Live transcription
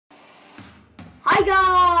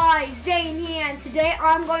Hi guys, Zain here, and today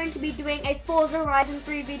I'm going to be doing a Forza Horizon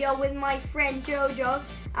 3 video with my friend Jojo.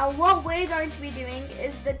 And what we're going to be doing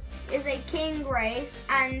is a king race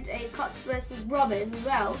and a cops versus robbers as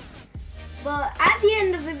well. But at the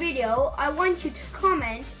end of the video, I want you to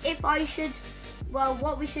comment if I should, well,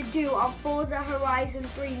 what we should do on Forza Horizon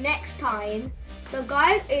 3 next time. So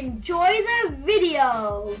guys, enjoy the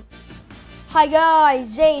video. Hi guys,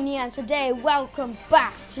 Zain here, and today welcome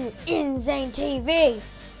back to Zain TV,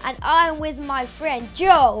 and I'm with my friend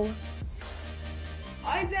Joe.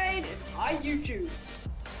 Hi Zain, hi YouTube.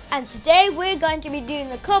 And today we're going to be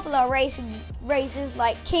doing a couple of races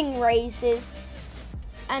like king races,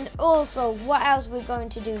 and also what else we're going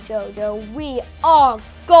to do, Jojo? We are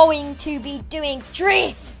going to be doing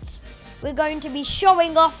drifts. We're going to be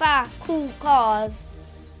showing off our cool cars.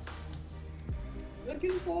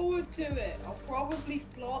 Looking forward to it. I'll probably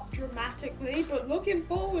flop dramatically, but looking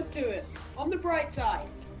forward to it. On the bright side.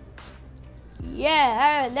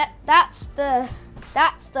 Yeah, that's the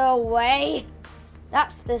way.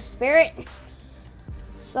 That's the spirit.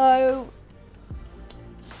 So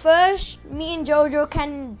first, me and Jojo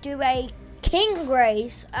can do a king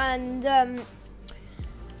race, and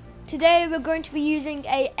today we're going to be using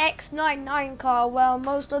a X99 car. Well,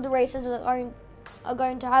 most other races are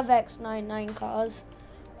going to have X99 cars.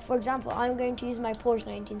 For example, I'm going to use my Porsche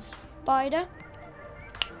 19 Spider.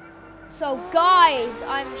 So guys,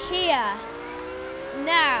 I'm here.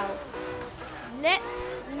 Now,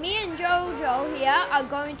 me and Jojo here are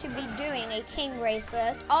going to be doing a king race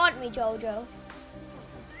first, aren't we, Jojo?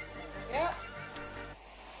 Yep.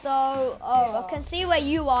 So, I can see where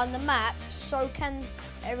you are on the map, so can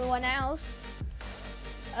everyone else.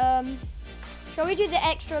 Shall we do the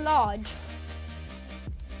extra large?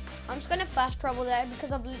 I'm just gonna fast travel there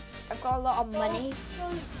because I've got a lot of money. So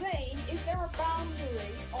Zain, is there a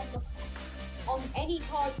boundary on any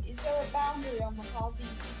car? Is there a boundary on the cars that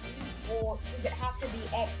you can use, or does it have to be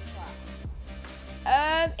X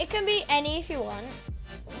class? It can be any if you want.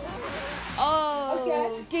 Oh,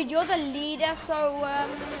 okay. Dude, you're the leader, so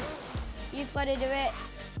you've got to do it.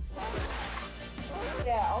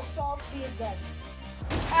 Yeah, I'll start the event.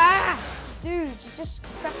 Ah, dude, you just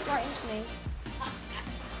crashed right into me.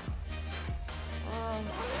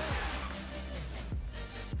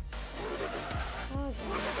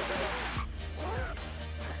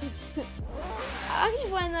 I just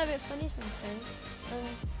find that a bit funny sometimes.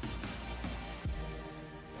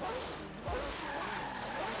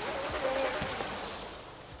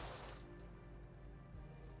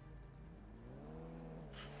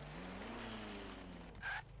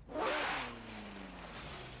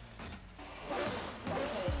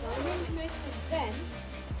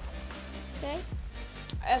 Okay,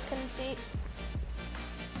 I can see.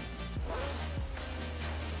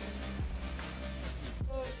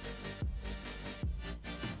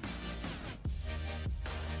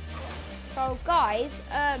 So guys,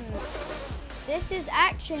 this is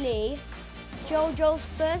actually Jojo's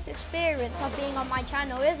first experience of being on my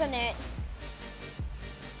channel, isn't it?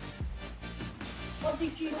 What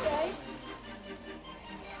did you say?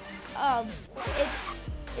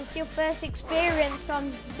 It's your first experience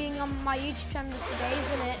on being on my YouTube channel today,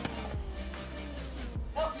 isn't it?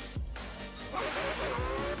 Oh.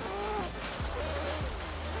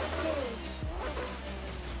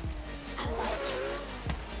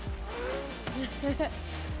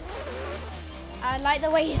 I like the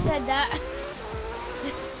way you said that.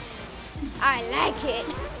 I like it.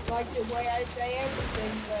 Like the way I say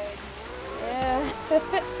everything, but yeah.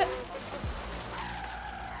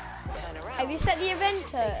 Have you set the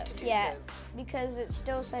event up yet? Because it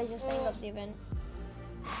still says you're setting up the event.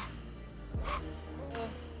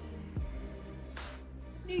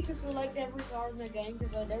 Need to select every car in the game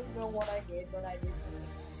because I don't know what I did, but I did.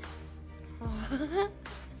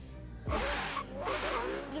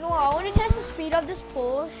 You know what? I want to test the speed of this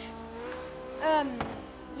Porsche.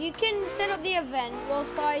 You can set up the event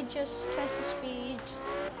whilst I just test the speed.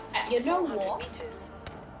 You know what? Meters.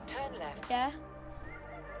 Turn left. Yeah.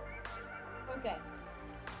 Okay.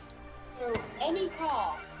 So any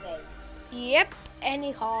car, then. Yep.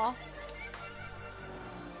 Any car.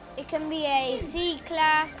 It can be a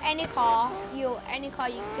C-class, any car. Any car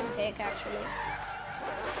you can pick, actually.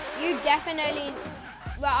 You definitely.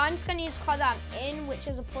 Well, I'm just gonna use the car that I'm in, which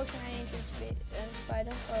is a Porsche 918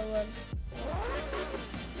 Spider. So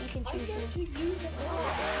you can choose.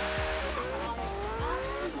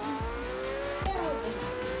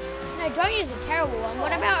 No, don't use a terrible one.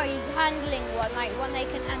 What about a handling one, like one they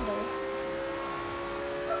can handle?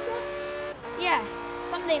 Yeah,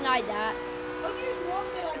 something like that. I'll use one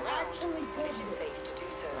that I'm actually good It is with. safe to do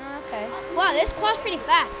so. Okay. Well, Wow, this car's pretty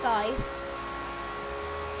fast, guys.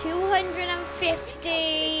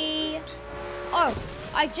 250. Oh,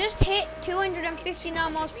 I just hit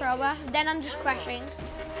 259 miles per hour. Then I'm just crashing.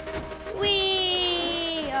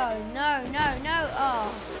 Whee! Oh, no, no, no.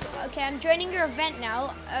 Oh, okay, I'm joining your event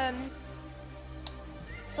now.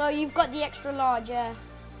 So you've got the extra large, yeah,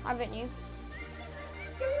 haven't you?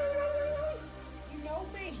 You know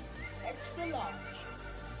me. Extra large.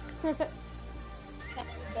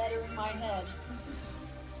 That's better in my head.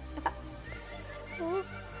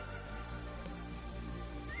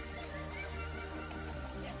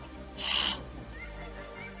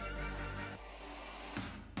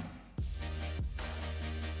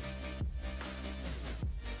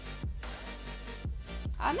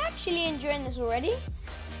 I'm actually enjoying this already.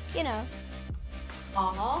 You know.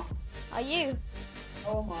 Uh-huh. Are you?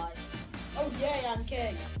 Oh my. Oh yeah, I'm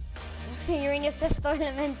king. You're in your sister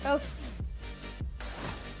elemental.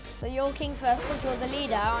 So you're king first because you're the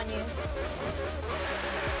leader, aren't you?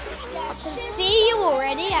 I can see you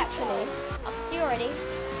already, actually. I can see you already.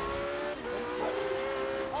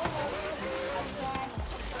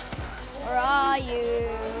 Where are you?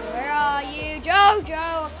 Where are you? Jojo!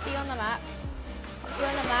 I can see you on the map. I can see you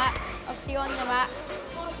on the map. I can see you on the map.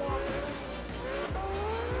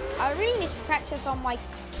 I really need to practice on my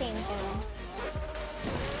king, you know.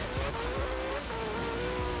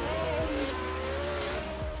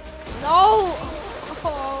 No!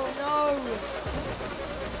 Oh no!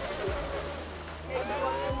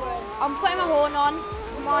 I'm putting my horn on.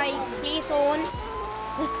 My police horn.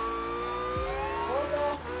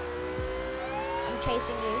 I'm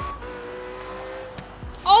chasing you.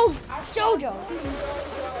 Oh! Jojo!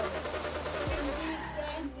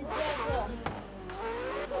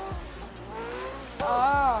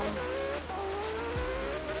 Oh.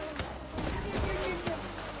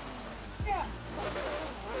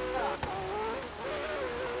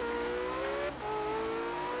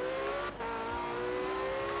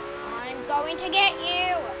 I'm going to get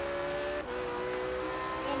you.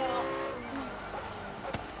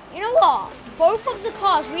 You know what? Both of the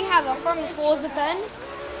cars we have are from Forza. Is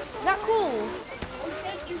that cool?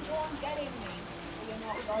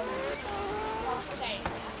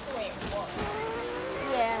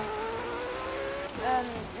 Yeah.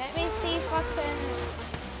 Let me see if I can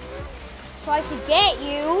try to get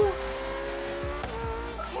you.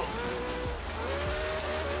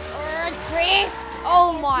 Drift!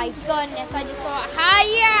 Oh my goodness, I just saw it.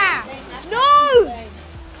 Hiya! No!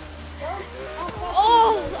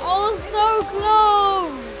 Oh, so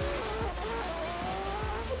close!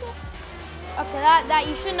 Okay, that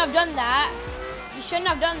you shouldn't have done that. You shouldn't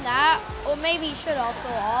have done that. Or maybe you should have,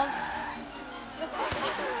 sort of.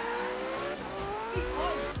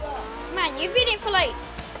 Man, you've been it for like,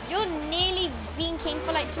 you're nearly been king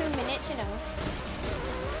for like 2 minutes, you know.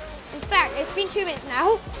 In fact, it's been 2 minutes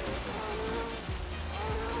now.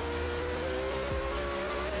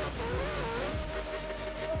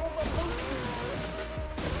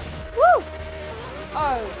 Woo!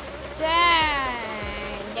 Oh, dang.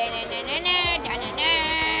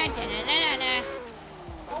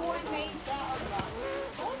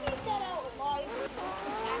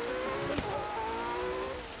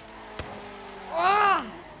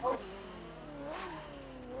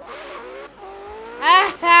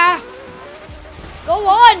 Go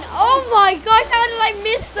on! Oh my god, how did I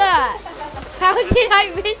miss that? How did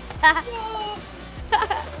I miss that?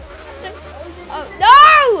 Oh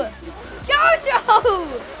no! Jojo!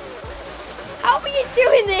 How are you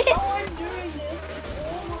doing this? I'm doing this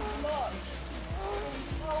all of luck.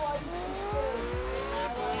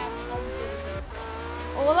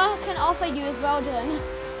 All I can offer you is well done.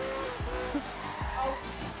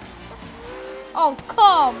 Oh,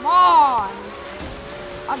 come on!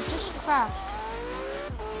 I've just crashed.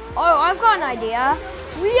 Oh, I've got an idea.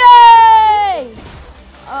 Yay!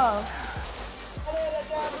 Oh.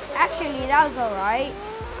 Actually, that was alright.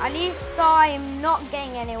 At least I'm not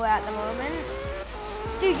getting anywhere at the moment.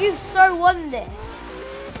 Dude, you so won this.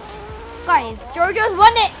 Guys, Jojo's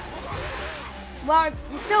won it! Well,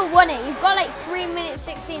 you still won it. You've got like 3 minutes,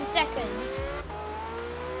 16 seconds.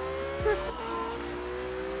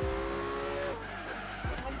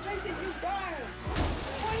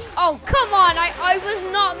 Oh, come on. I was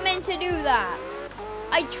not meant to do that.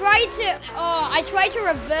 I tried to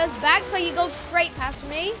reverse back so you go straight past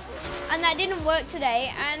me. And that didn't work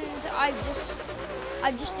today, and I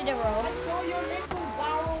just did a roll. I saw your little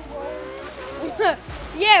barrel roll.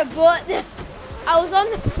 Yeah, but I was on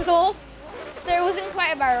the floor, so it wasn't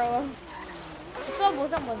quite a barrel roll. The sword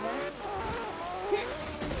wasn't.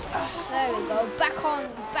 There we go. Back on,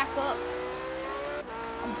 back up.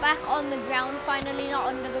 I'm back on the ground, finally not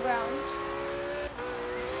under the ground.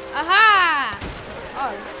 Aha!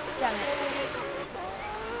 Oh, damn it.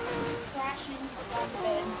 Crashing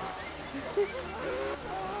something.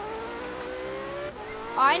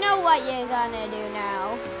 I know what you're gonna do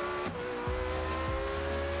now.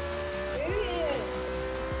 Who is?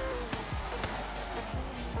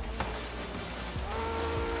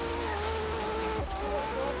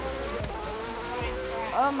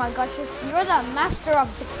 Oh my gosh, you're the master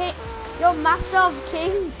of the king. You're master of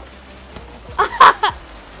king.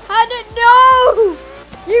 How did no?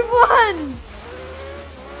 You won.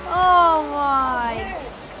 Oh my.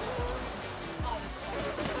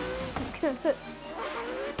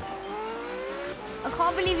 I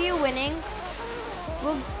can't believe you're winning.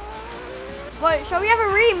 Well, shall we have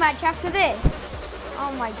a rematch after this?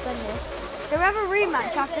 Oh my goodness. Shall we have a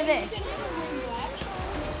rematch after this?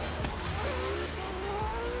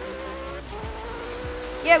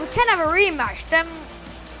 Yeah, we can have a rematch. Then,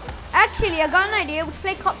 actually, I got an idea. We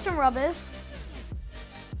play cops and robbers.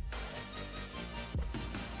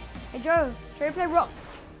 Hey Joe, should we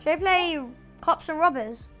play cops and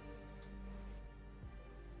robbers?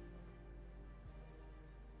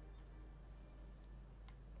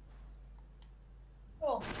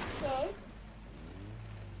 Oh,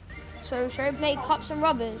 So should we play cops and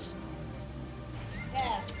robbers?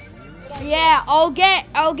 yeah. Yeah, I'll get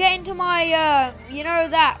into my you know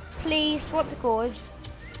that police, what's it called?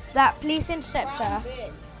 That police interceptor. Brown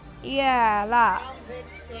bit. Yeah, that. Brown bit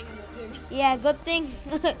thing will do. Yeah, good thing.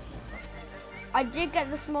 I did get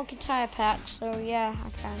the smoky tire pack, so yeah, I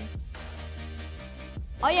can.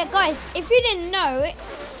 Oh yeah, guys, if you didn't know,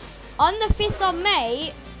 on the 5th of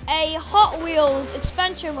May, a Hot Wheels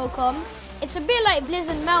expansion will come. It's a bit like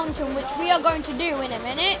Blizzard Mountain, which we are going to do in a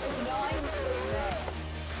minute.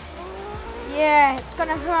 Yeah, it's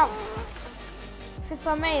gonna come out 5th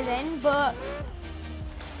of May then, but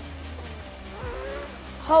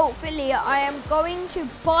hopefully I'm going to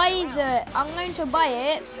buy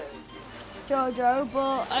it, Jojo,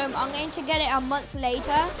 but I'm going to get it a month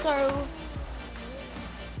later, so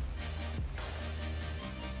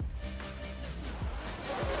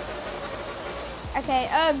okay,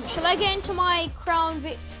 shall I get into my Crown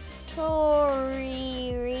Victory?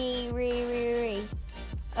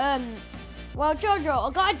 Well, Jojo,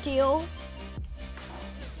 I got a deal.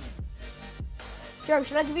 Joe,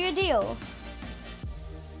 should I give you a deal?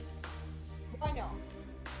 Why not?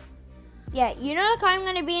 Yeah, you know, like I'm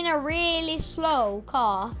gonna be in a really slow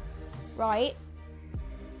car, right?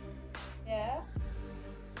 Yeah.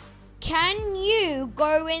 Can you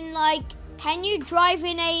go in can you drive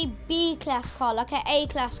in a B class car, like an A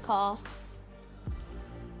class car?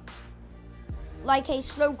 Like a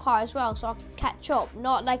slow car as well, so I can catch up,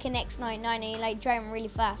 not like an X990, like driving really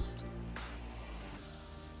fast.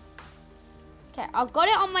 Okay, I've got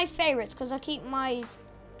it on my favorites because I keep my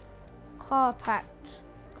cars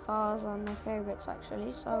on my favorites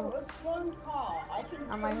actually, so. Oh, a slow car. I can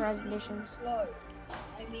On my do resolutions. slow.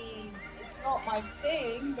 I mean, it's not my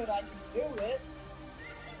thing, but I can do it.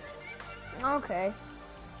 Okay.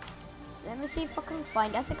 Let me see if I can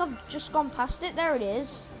find it. I think I've just gone past it. There it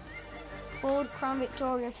is. Ford Crown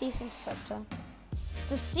Victoria Police Interceptor.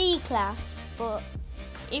 It's a C class, but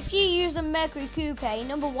if you use a Mercury Coupe,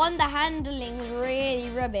 number one, the handling is really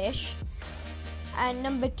rubbish. And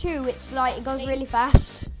number two, it's like, it goes really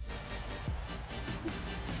fast.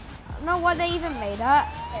 I don't know why they even made that.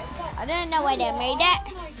 I don't know why they made that.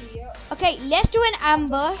 Okay, let's do an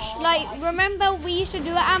ambush. Like, remember we used to do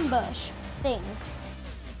an ambush thing?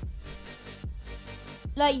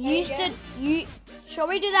 Like, shall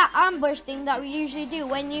we do that ambush thing that we usually do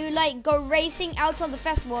when you like go racing out of the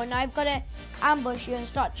festival and I've got to ambush you and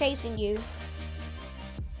start chasing you?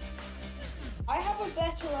 I have a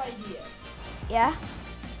better idea. Yeah?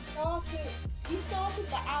 We started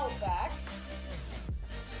the Outback.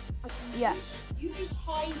 Yeah. You just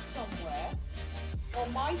hide somewhere. Or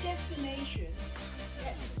my destination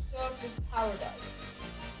get to Surface Paradise.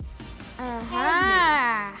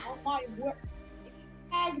 Uh-huh. On my way, if you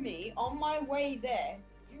tag me on my way there,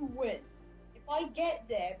 you win. If I get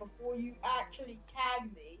there before you actually tag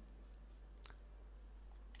me,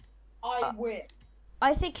 I win.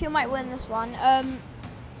 I think you might win this one.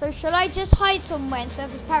 So shall I just hide somewhere in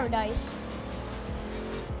Surface Paradise?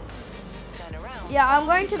 Turn around. Yeah, I'm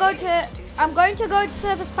going to go to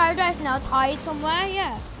Surface Paradise now to hide somewhere,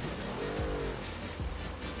 yeah.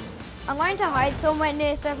 I'm going to hide somewhere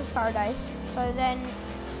near Surface Paradise. So then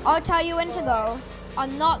I'll tell you when to go.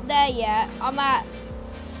 I'm not there yet. I'm at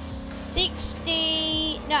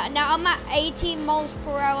 60, no, I'm at 80 miles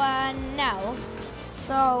per hour now.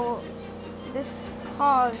 So this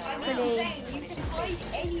car's I know, pretty. Zain, you can hide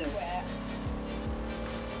anywhere.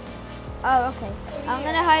 Oh, okay. I'm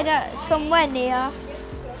gonna hide at somewhere near. Get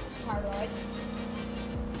to Surface Paradise.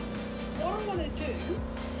 What I'm gonna do,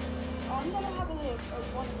 I'm gonna have a look at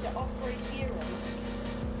one of the upgrade heroes.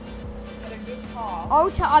 Get a good car.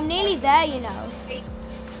 Oh, I'm nearly there, you know.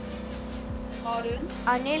 Pardon?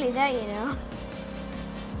 I'm nearly there, you know.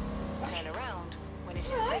 Turn around when it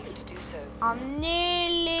is safe to do so. I'm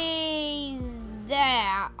nearly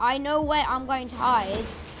there. I know where I'm going to hide.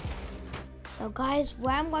 So guys,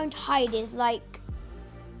 where I'm going to hide is like...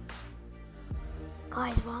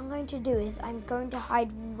 Guys, what I'm going to do is I'm going to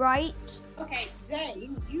hide right... Okay,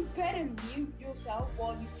 Zain, you better mute yourself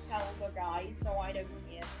while you tell the guys so I don't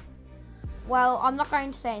hear. Well, I'm not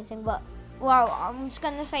going to say anything, but... Well, I'm just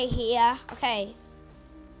going to say here. Okay.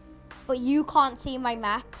 But you can't see my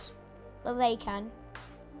maps. But they can.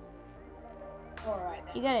 Alright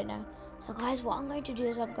then. You get it now. So guys, what I'm going to do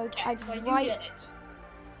is I'm going to hide So you right... get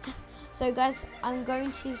it. So guys, I'm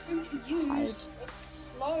going to I'm going to use a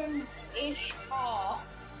slow-ish car.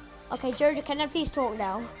 Okay, Jojo, can I please talk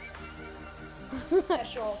now? Yeah,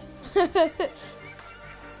 sure.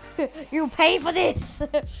 You pay for this!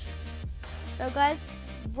 So guys,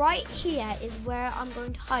 right here is where I'm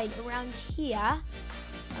going to hide. Around here,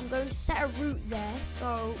 I'm going to set a route there,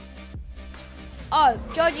 so... Oh,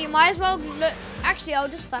 Jojo, you might as well look... Actually, I'll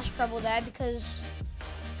just fast travel there because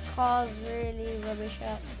this car's really rubbish.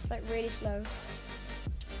 It's like really slow.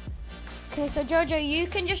 Okay, so Jojo, you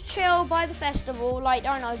can just chill by the festival. Like,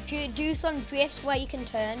 I don't know, do some drifts where you can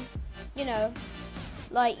turn. You know,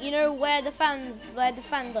 like, you know where the fans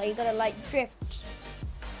are. You gotta like drift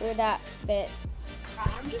through that bit.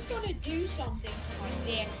 I'm just gonna do something to my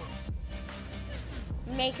vehicle.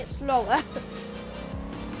 Make it slower.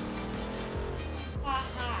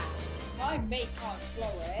 Haha. I make cars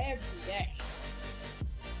slower every day.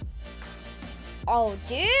 Oh,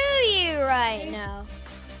 do you right now?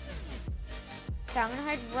 Okay, I'm gonna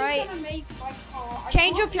hide right. I'm gonna make my car.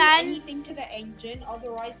 Change your I plan. can't do anything to the engine,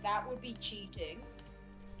 otherwise that would be cheating.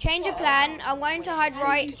 Change your plan. I'm going to hide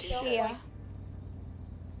right here.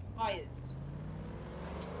 Tires.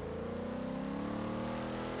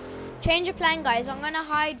 Change your plan, guys. I'm gonna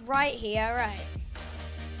hide right here, right?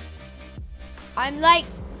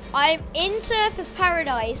 I'm in Surface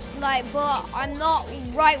Paradise, like, but I'm not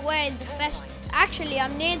right where the Actually,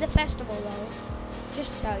 I'm near the festival though.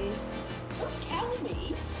 Just to tell you. Don't tell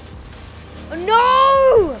me.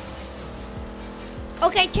 No!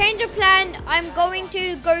 Okay, change your plan. I'm going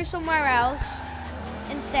to go somewhere else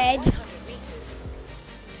instead. 100 meters.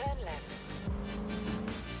 Turn left.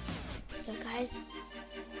 So guys,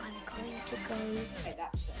 I'm going to go Okay,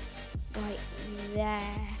 that's fine. right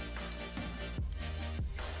there.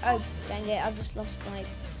 Oh, dang it, I've just lost my...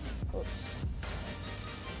 Oops.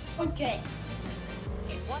 Okay.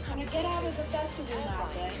 In I'm 100 gonna get out of the meters. festival Turn now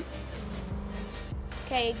right. then.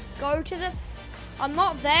 Okay, go to the... I'm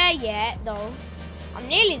not there yet, though. I'm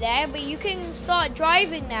nearly there, but you can start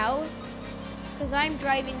driving now. Because I'm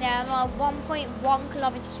driving there. I'm 1.1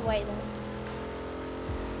 kilometers away, though.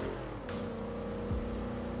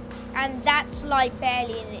 And that's, like,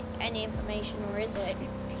 barely any information, or is it?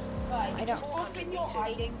 Right, I don't- just hop in your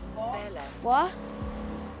 400 hiding spot. Bear left. What?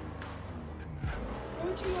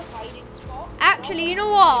 Go to your hiding spot. Actually, you know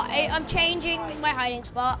what? I'm changing my hiding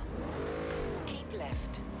spot. Keep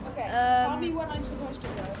left. Okay, tell me Um, when I'm supposed to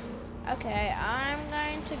go. Okay, I'm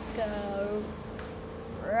going to go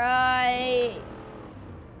right.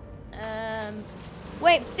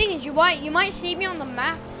 Wait. The thing is, you might see me on the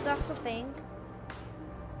map. So that's the thing.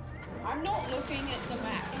 I'm not looking at the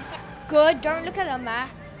map. In fact, Good. Don't look at the map.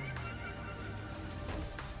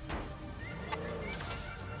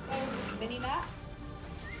 mini map.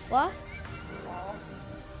 What? Oh.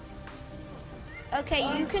 Okay,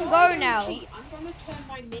 you So can I go don't now. cheat. I'm gonna turn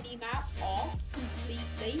my mini map off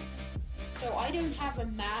completely. So I don't have a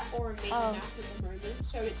map or a mini Oh. map at the moment.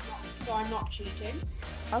 So it's not. So I'm not cheating.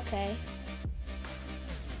 Okay.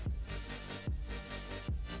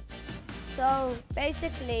 So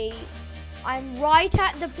basically, I'm right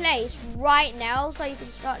at the place right now, so you can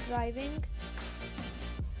start driving.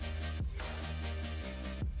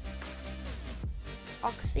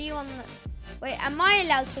 I'll see you on the... Wait, am I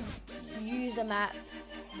allowed to use the map?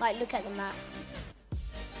 Like, look at the map?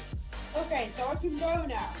 Okay, so I can go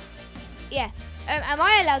now. Yeah. Am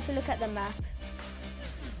I allowed to look at the map?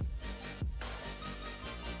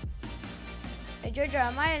 Jojo,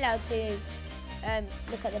 am I allowed to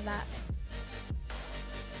look at the map?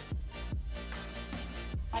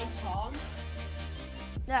 I can't.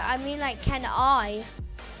 No, I mean, like, can I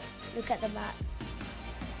look at the map?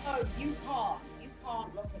 No, you can't. You can't.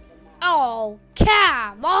 can't look at the map. Oh,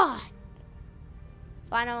 come on.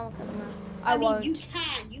 Fine, I'll look at the map. I mean, won't. you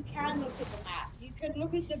can look at the map. You can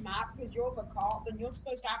look at the map because you're the cop and you're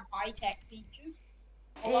supposed to have high-tech features.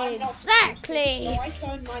 Well, I'm not supposed to, Exactly. so I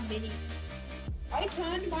turned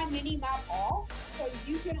my mini map off, so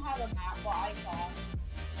you can have a map, but I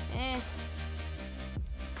can't.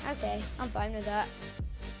 Okay, I'm fine with that.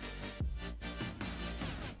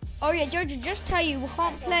 Oh yeah, Jojo, just tell you, we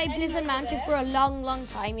can't play Blizzard Mountain for a long, long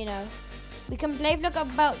time, you know. We can play for like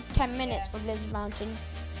about 10 minutes for Blizzard Mountain.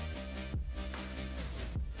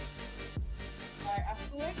 Alright,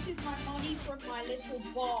 I've collected my money from my little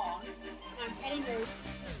barn. I'm heading over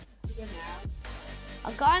now.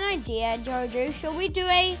 I got an idea, Jojo. Shall we do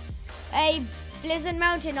a Blizzard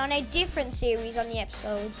Mountain on a different series on the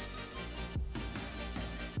episodes?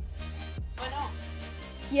 Why not?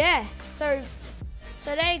 Yeah. So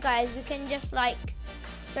today, guys, we can just like.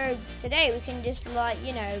 So today we can just like,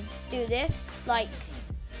 you know, do this. Like,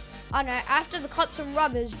 I don't know. After the cops and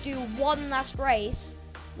robbers, do one last race,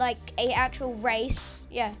 like a actual race.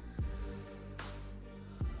 Yeah.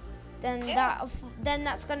 Then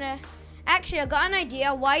that's gonna. Actually, I got an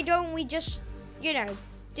idea. Why don't we just, you know,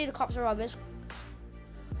 do the cops and robbers?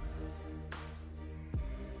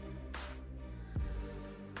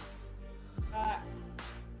 I'm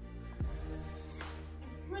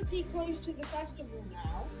pretty close to the festival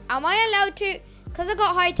now. Am I allowed to, because I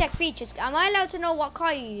got high-tech features, am I allowed to know what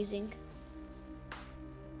car you're using?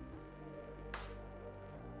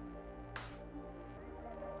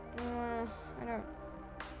 I don't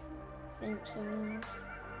think so.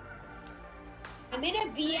 I'm in a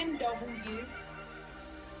BMW.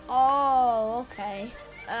 Oh, okay.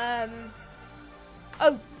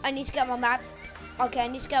 Oh, I need to get my map. Okay, I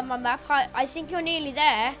need to get my map. I think you're nearly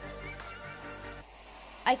there.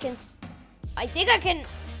 I think I can.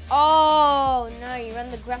 Oh no, you're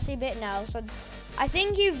on the grassy bit now. So I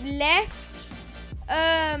think you've left.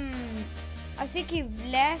 I think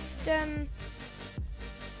you've left.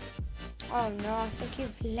 Oh no, I think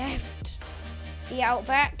you've left the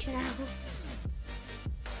outback now.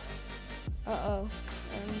 Uh-oh.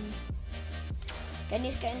 I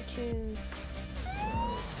need to get into.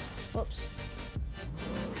 Whoops.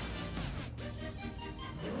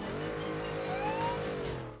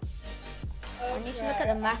 I need to look at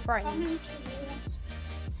the map right now. Coming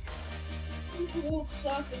towards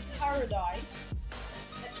Surface Paradise.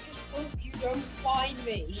 Let's just hope you don't find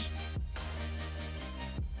me.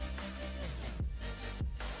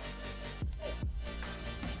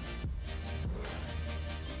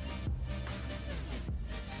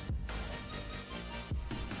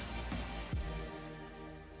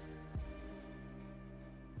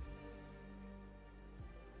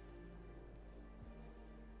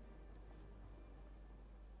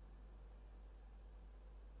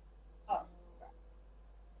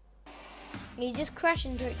 You just crashed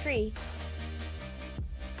into a tree.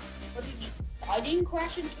 What did you? I didn't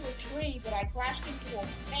crash into a tree, but I crashed into a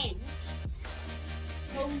fence.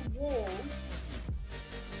 No wall.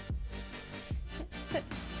 That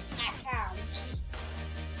counts.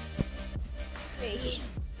 See?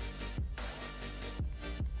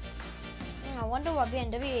 I wonder what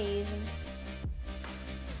BMW you're using.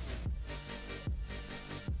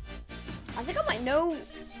 I think I might know.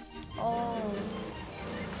 Oh.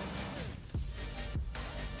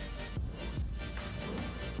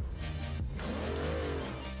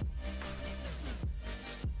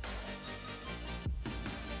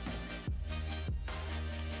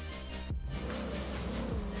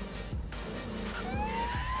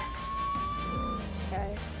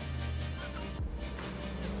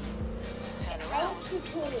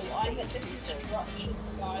 I'm at the construction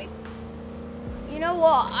site. You know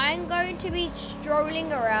what? I'm going to be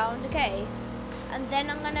strolling around, okay? And then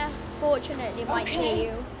I'm gonna, fortunately, might see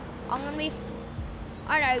you. I'm gonna be,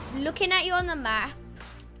 I don't know, looking at you on the map.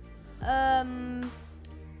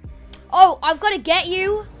 Oh, I've got to get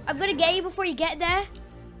you. I've got to get you before you get there.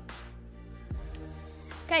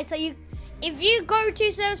 Okay, so if you go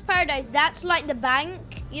to Surface Paradise, that's like the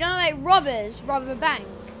bank. You know, like robbers rob a bank.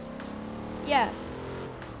 Yeah.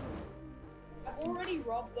 I've already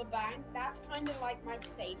robbed the bank. That's kind of like my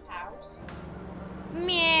safe house.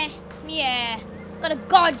 Meh, yeah. Got a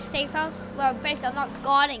guard safe house. Well, basically, I'm not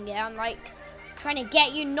guarding it. I'm like trying to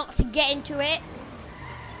get you not to get into it.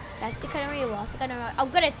 I think I know where you are. I think I know. I'm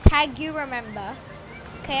gonna tag you. Remember?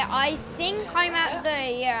 Okay. I think I'm at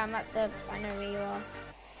the. Yeah, I'm at the. I know where you are.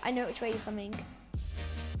 I know which way you're coming.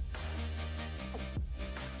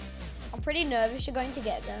 I'm pretty nervous you're going to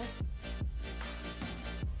get there.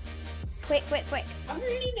 Quick, quick, quick. I'm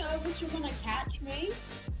really nervous you're gonna catch me.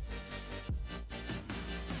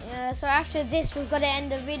 So after this, we've got to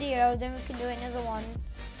end the video. Then we can do another one,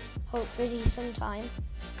 hopefully sometime.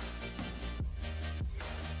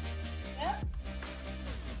 Yep.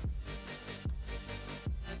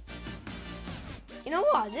 You know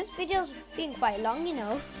what? This video's been quite long, you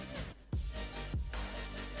know.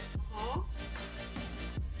 Huh?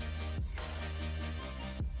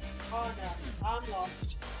 Oh no, I'm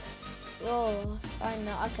lost. You're lost. I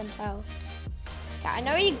know, I can tell. Okay, I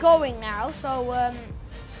know where you're going now, so I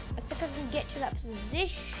think I can get to that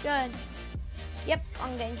position. Yep,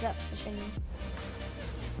 I'm getting to that position.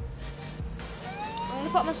 I'm gonna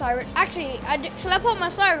put my siren. Actually, shall I put my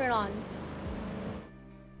siren on?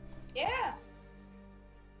 Yeah.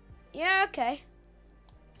 Yeah, okay.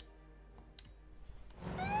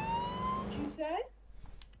 What'd you say?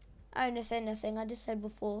 I didn't say nothing. I just said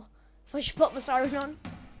before if I should put my siren on.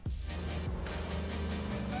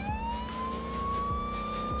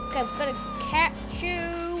 Okay, I'm gonna catch you.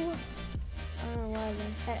 I don't know where the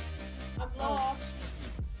heck. I'm lost.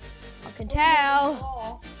 I can What do you mean tell.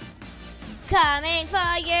 lost? Coming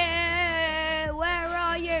for you. Where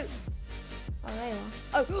are you? Oh, there you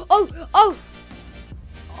are. Oh!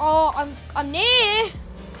 Oh, I'm near.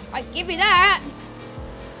 I give you that.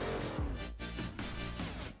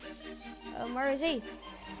 Where is he?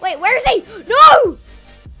 Wait, where is he? No!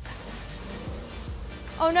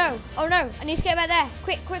 Oh no! Oh no! I need to get back there.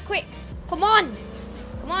 Quick! Come on!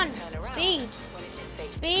 Come on! Turn around Speed! when it is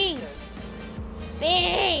safe to Speed! do so.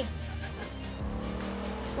 Speed!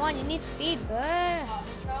 Come on! You need speed, bro.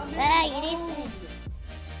 There, you need speed.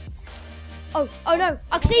 Oh no!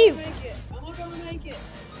 I can see you. I'm not gonna make it.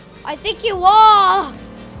 I think you are.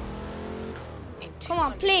 In Come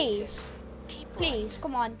on, 200 please. meters, keep Please,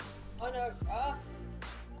 come on. Oh no. right.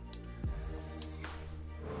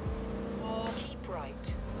 Keep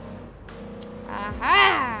right.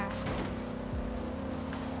 Aha!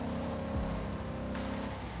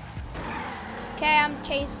 Okay, I'm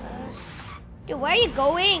chasing. Dude, where are you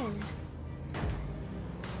going?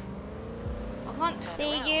 I can't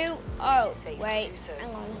see around. you. It Oh, is safe to wait. do so.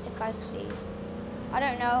 Hang on, I think I can see you. I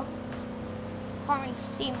don't know. Can't really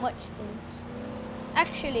see much things.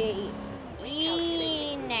 Actually,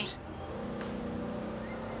 Recalculating nah. route.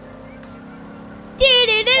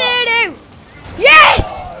 Do-do-do-do-do!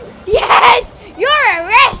 Yes! Yes! You're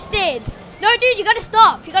arrested! No, dude, you gotta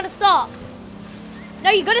stop. You gotta stop. No,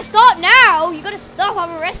 you gotta stop now. You gotta stop.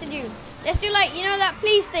 I've arrested you. Let's do like, you know that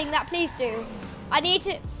police thing that police do. I need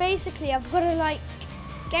to, basically, I've gotta like,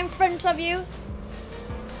 get in front of you.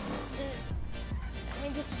 Let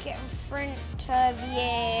me just get in front of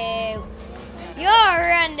you.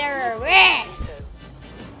 You're under arrest.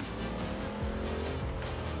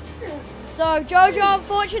 So, Jojo,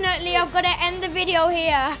 unfortunately, I've got to end the video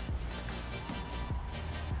here.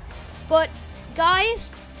 But,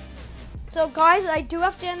 guys, I do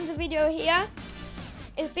have to end the video here.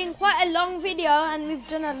 It's been quite a long video, and we've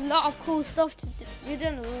done a lot of cool stuff. We've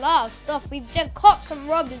done a lot of stuff. We've done cops and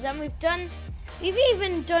robbers, and we've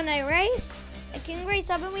even done a race, a king race,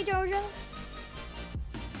 haven't we, Jojo?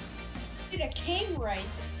 Did a king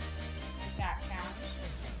race. That counts.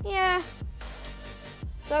 Yeah.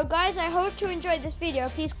 So guys, I hope you enjoyed this video.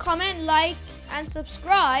 Please comment, like, and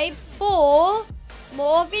subscribe for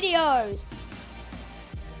more videos.